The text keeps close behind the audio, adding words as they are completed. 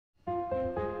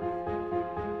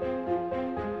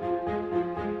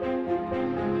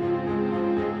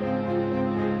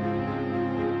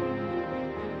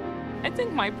I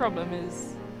think my problem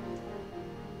is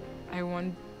I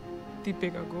want the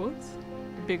bigger goals,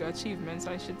 the bigger achievements,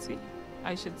 I should say.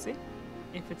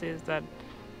 If it is that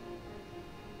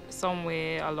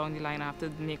somewhere along the line I have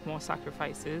to make more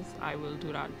sacrifices, I will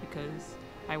do that because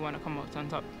I want to come out on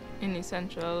top. In the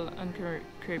Central and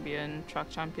Caribbean Track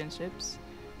Championships,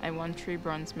 I won 3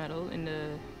 bronze medals in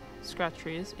the scratch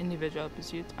race, individual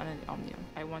pursuit, and in the omnium.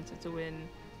 I wanted to win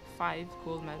 5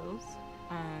 gold medals,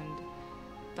 and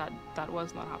that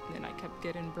was not happening. I kept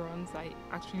getting bronze. I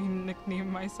actually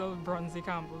nicknamed myself Teniel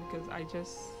Campbell because I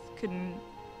just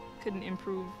couldn't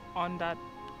improve on that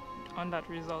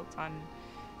result, and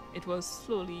it was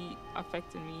slowly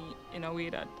affecting me in a way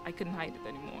that I couldn't hide it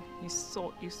anymore. You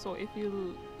saw if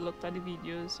you looked at the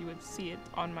videos, you would see it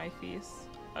on my face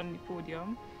on the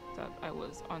podium that I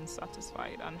was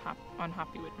unsatisfied and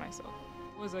unhappy with myself.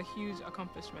 It was a huge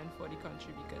accomplishment for the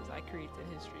country because I created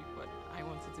history, but I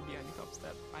wanted to be on the top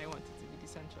step. I wanted to be the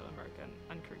Central American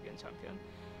and Caribbean champion.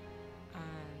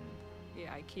 And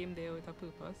yeah, I came there with a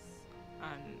purpose,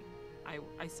 and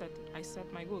I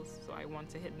set my goals, so I want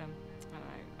to hit them, and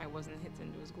I wasn't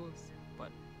hitting those goals.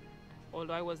 But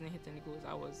although I wasn't hitting the goals,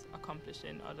 I was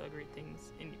accomplishing other great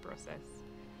things in the process.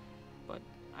 But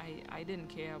I didn't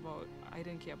care about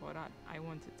that. I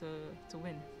wanted to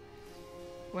win.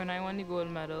 When I won the gold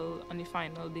medal on the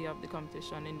final day of the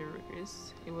competition in the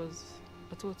race, it was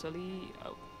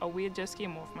a weight just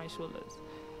came off my shoulders.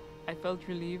 I felt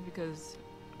relieved because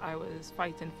I was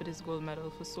fighting for this gold medal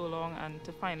for so long, and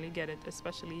to finally get it,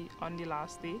 especially on the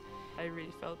last day, I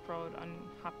really felt proud and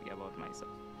happy about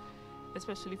myself.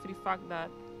 Especially for the fact that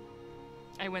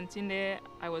I went in there,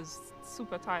 I was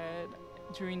super tired.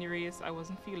 During the race, I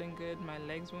wasn't feeling good, my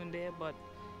legs weren't there, but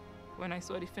when I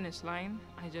saw the finish line,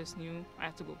 I just knew I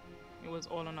had to go. It was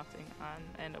all or nothing, and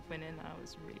I ended up winning, and I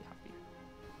was really happy.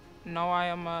 Now I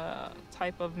am a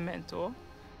type of mentor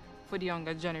for the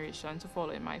younger generation to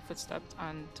follow in my footsteps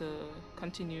and to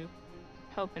continue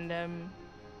helping them,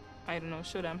 I don't know,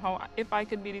 show them how, if I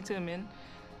could be determined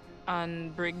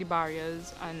and break the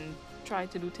barriers and try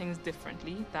to do things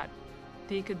differently, that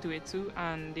they could do it too,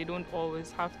 and they don't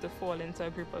always have to fall into a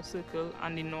group of circle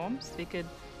and the norms. They could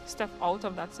step out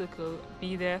of that circle,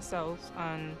 be themselves,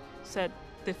 and set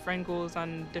different goals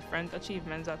and different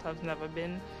achievements that have never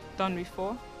been done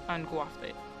before, and go after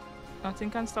it. Nothing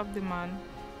can stop the man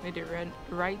with the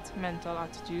right mental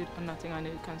attitude, and nothing on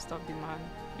earth can stop the man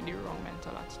with the wrong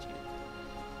mental attitude.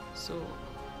 So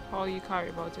how you carry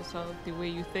about yourself, the way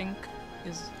you think,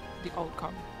 is the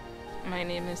outcome. My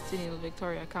name is Teniel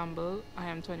Campbell. I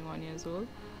am 21 years old,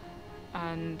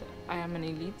 and I am an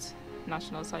elite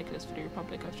national cyclist for the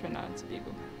Republic of Trinidad and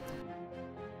Tobago.